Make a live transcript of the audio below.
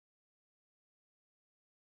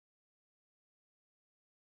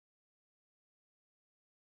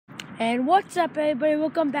And what's up, everybody?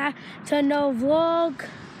 Welcome back to another vlog.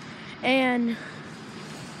 And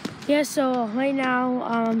yeah, so right now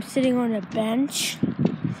I'm sitting on a bench.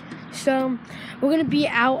 So we're gonna be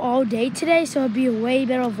out all day today, so it'll be a way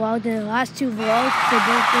better vlog than the last two vlogs. They've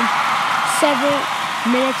both been 7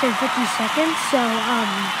 minutes and 50 seconds. So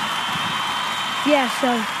yeah,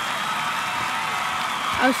 so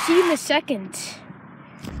I'll see you in a second.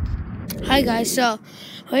 Hi guys, so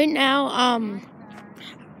right now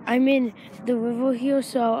I'm in the river here,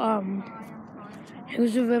 so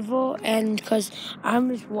here's the river, and because I'm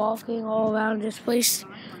just walking all around this place,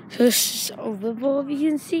 there's a river, if you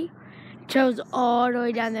can see. It travels all the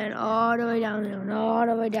way down there, and all the way down there, and all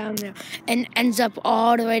the way down there, and ends up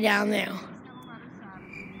all the way down there.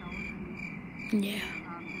 Yeah.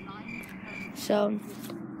 So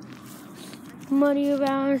muddy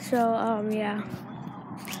around, so yeah.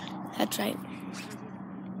 That's right.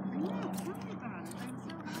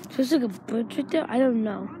 So there's like a bridge right there? I don't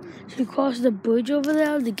know. So we cross the bridge over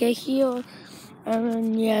there to get here. And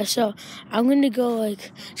then, yeah, so I'm going to go,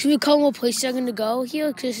 like, should we call more places I'm going to go here?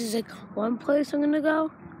 Because this is, like, one place I'm going to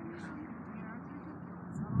go.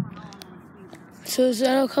 So is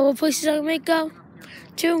that a couple places I might go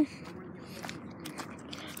to?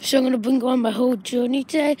 So I'm going to bring on my whole journey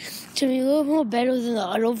today to be a little more better than the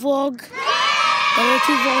other vlog. The other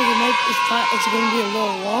two vlogs, it's going to be a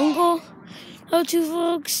little longer. Other two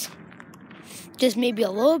vlogs. Just maybe a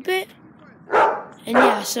little bit. And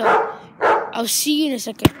yeah, so I'll see you in a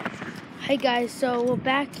second. Hey guys, so we're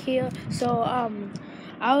back here. So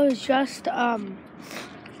I was just I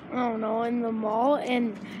don't know, in the mall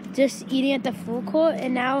and just eating at the food court,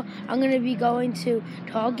 and now I'm gonna be going to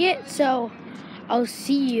Target. So I'll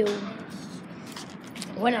see you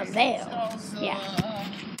when I'm there. Yeah.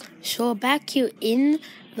 So we're back here in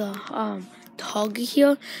the Target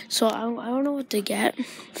here. So I don't know what to get.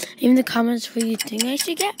 Even the comments what you think I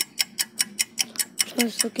should get. So I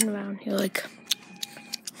was looking around here, like,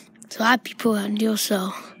 there's a lot of people around here,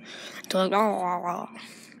 so they're like, oh.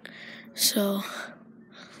 So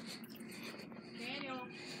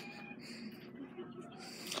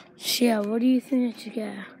yeah, what do you think I should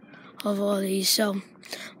get of all these? So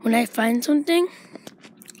when I find something,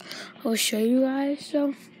 I'll show you guys.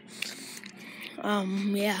 So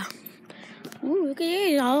yeah. Ooh, look at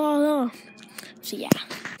it. Oh. So yeah.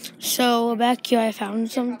 So back here, I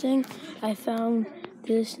found something. I found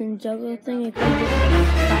this Ninjago thing.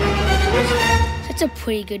 That's a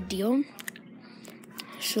pretty good deal.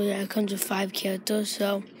 So yeah, it comes with 5 characters.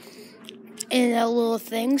 So in that little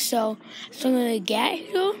thing. So I'm gonna get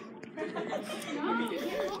here.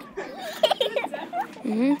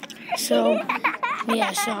 So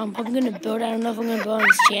yeah, so I'm probably gonna build. I don't know if I'm gonna build on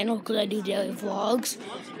this channel because I do daily vlogs.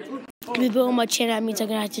 If we build on my channel, that means I'm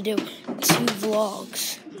gonna have to do 2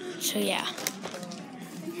 vlogs. So yeah.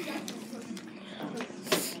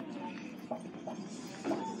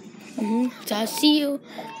 So I'll see you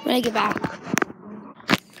when I get back.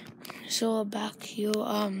 So we're back here.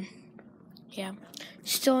 Yeah.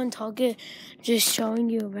 Still in Target, just showing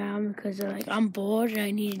you around because like I'm bored and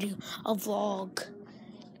I need to do a vlog.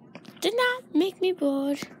 Did not make me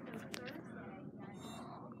bored.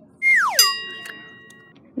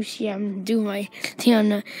 You see, I'm doing my thing on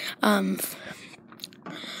the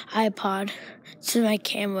iPod, so my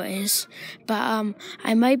camera is. But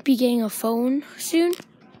I might be getting a phone soon.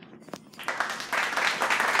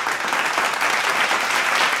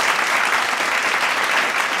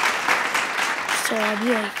 So I'll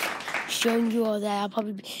be like showing you all that.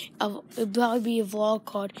 It'll probably be a vlog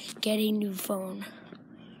called Getting a New Phone.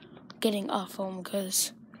 Getting a phone,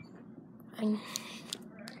 because I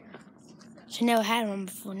never had one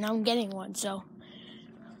before. Now I'm getting one, so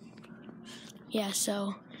yeah,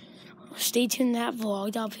 so stay tuned to that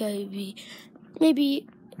vlog. That'll probably be maybe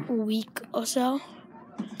a week or so.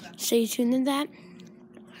 Stay tuned to that.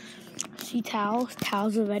 See towels.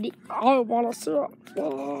 Towels are ready. I want to see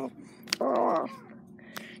it.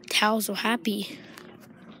 Towels are happy.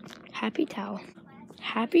 Happy towel.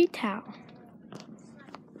 Happy towel.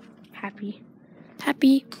 Happy.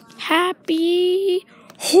 Happy. Happy.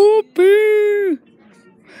 Happy.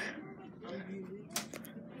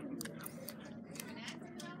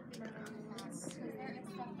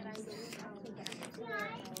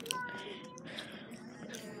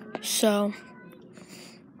 So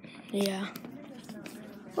yeah.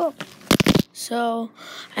 Oh. So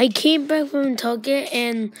I came back from Target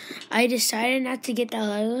and I decided not to get the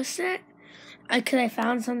Lego set because I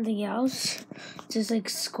found something else. Just like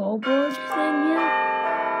Scoreboard thing here.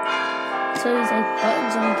 So there's like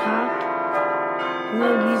buttons on top. I'm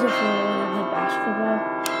gonna use it for when I play basketball.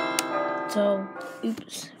 So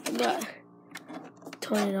oops. But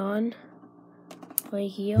turn it on right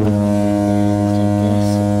here. Like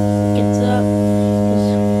this. Gets up.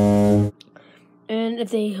 And if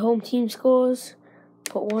the home team scores,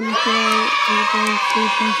 put 1 point, 3 points, 3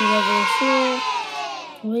 points, whatever the score.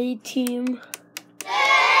 Away team.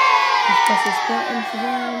 Just press this button for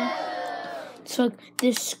them. So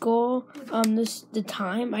this score, the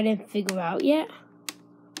time I didn't figure out yet.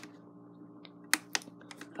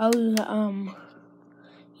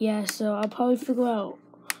 Yeah, so I'll probably figure out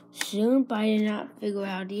soon, but I did not figure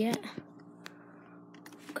out yet.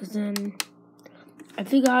 Cause then I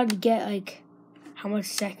figured out how to get like how much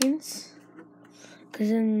seconds. Cause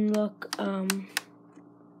then look,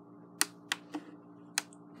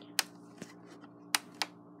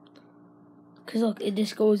 cause look, it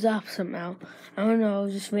just goes up somehow. I don't know,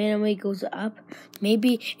 just randomly goes up.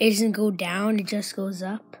 Maybe it doesn't go down, it just goes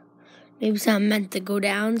up. Maybe it's not meant to go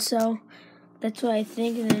down, so that's what I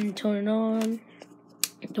think. And then turn it on,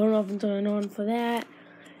 turn it off and turn it on for that.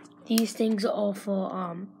 These things are all for,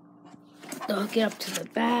 they'll get up to the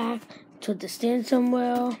back, to the stand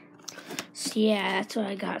somewhere. So yeah, that's what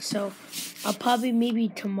I got. So I'll probably, maybe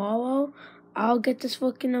tomorrow, I'll get this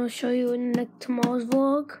book and I'll show you in tomorrow's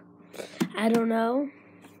vlog. I don't know.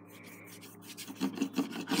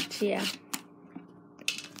 So yeah.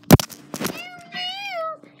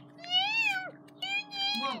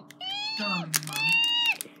 Well, darling Mum,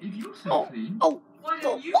 if you're so clean, why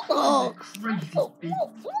don't you find that crazy big...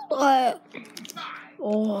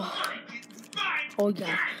 Oh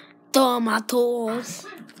yeah. Tomatoes.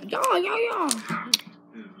 Yeah.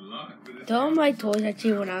 Those are my toys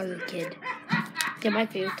actually when I was a kid. They're my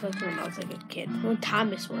favorite toys when I was like a kid. When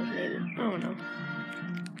Thomas was, maybe. I don't know.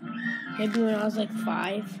 Maybe when I was like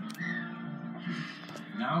 5.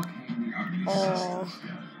 Now came the ugly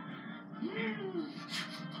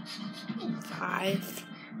 5.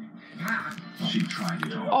 She tried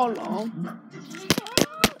it all. Oh no.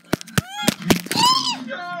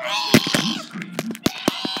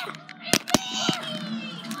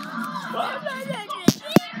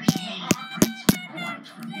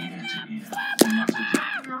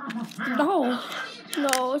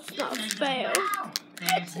 No, it's not fair.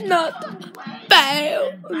 It's not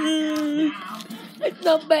fair. It's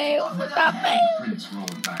not fair. It's not fair.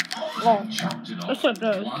 Oh, that's not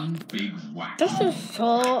good. This is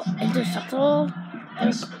so interceptable.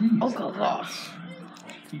 Oh gosh.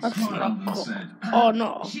 That's not cool. Oh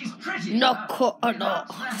no. Not cool at all.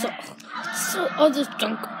 So all this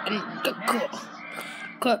junk and get cool.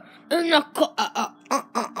 Not cool.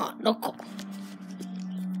 Not cool.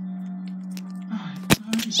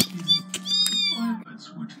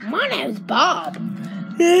 My name's Bob.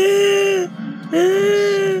 There's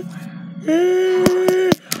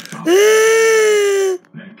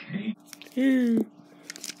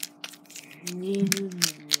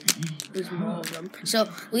more of them. So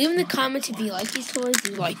leave in the comments if you like these toys.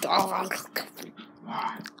 You like no,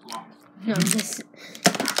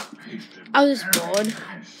 I was just bored.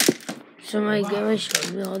 So my grandma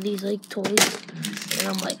showed me all these like toys, and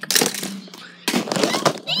I'm like,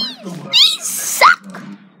 these suck.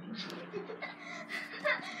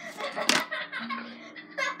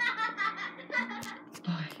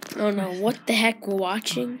 I don't know what the heck we're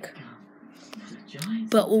watching,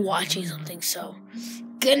 but we're watching something, so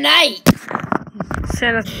good night.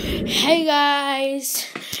 Hey guys,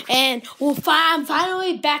 and I'm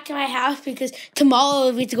finally back in my house because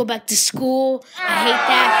tomorrow we have to go back to school. I hate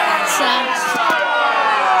that. It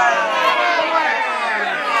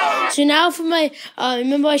sucks. So now for my,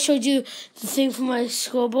 remember I showed you the thing for my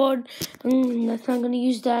scoreboard? That's not going to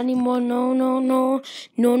use that anymore. No,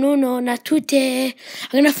 not today.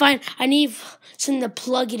 I need something to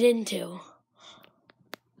plug it into.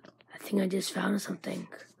 I think I just found something.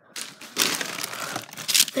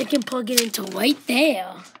 I can plug it into right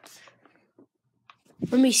there.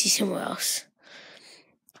 Let me see somewhere else.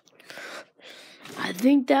 I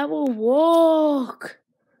think that will work.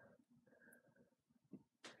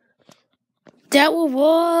 That will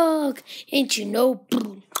work. Ain't you know?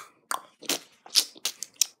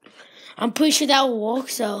 I'm pretty sure that will work,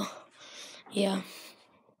 so yeah.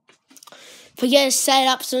 Forget to set it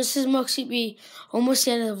up, so this is mostly be almost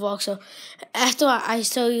the end of the vlog. So after I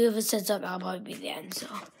show you if it sets up, I'll probably be the end. So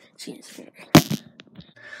see you in a second.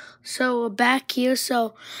 So we're back here.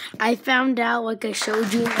 So I found out, like I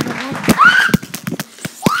showed you.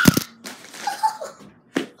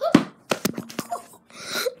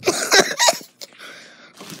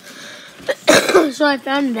 So I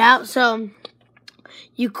found it out. So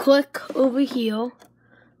you click over here.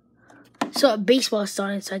 So a baseball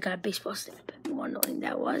started, so I got a baseball stamp. Wondering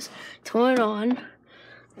that was. Turn it on.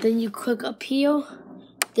 Then you click up here,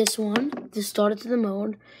 this one, to start it to the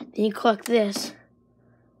mode. Then you click this,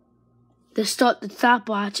 to start the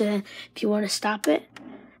stopwatch, and then if you want to stop it,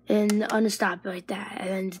 and unstop it like that, and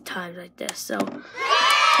then the times like this. So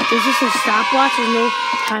this is a stopwatch, there's no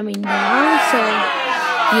timing now, so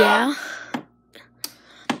yeah.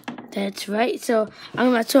 That's right. So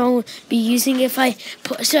that's what I'm gonna be using if I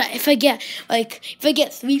get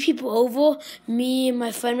 3 people over, me and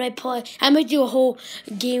my friend might play. I might do a whole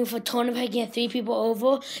game for a tournament if I get 3 people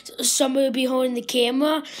over. So somebody will be holding the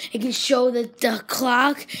camera. It can show the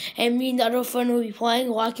clock, and me and the other friend will be playing,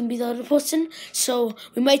 or I can be the other person. So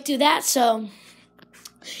we might do that. So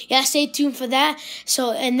yeah, stay tuned for that.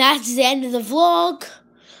 So, and that's the end of the vlog.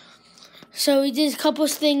 So we did a couple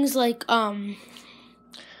of things like I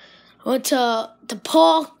went to the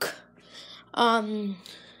park. I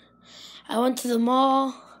went to the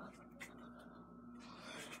mall.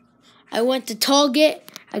 I went to Target.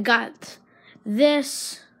 I got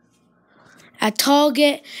this at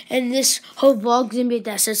Target, and this whole vlog's gonna be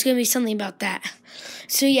that. So it's gonna be something about that.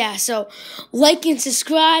 So yeah, so like and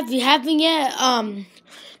subscribe if you haven't yet.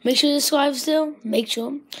 Make sure to subscribe still. Make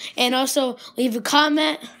sure, and also leave a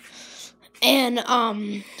comment and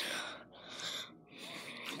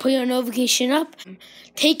put your notification up.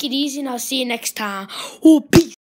 Take it easy, and I'll see you next time. Oh, peace.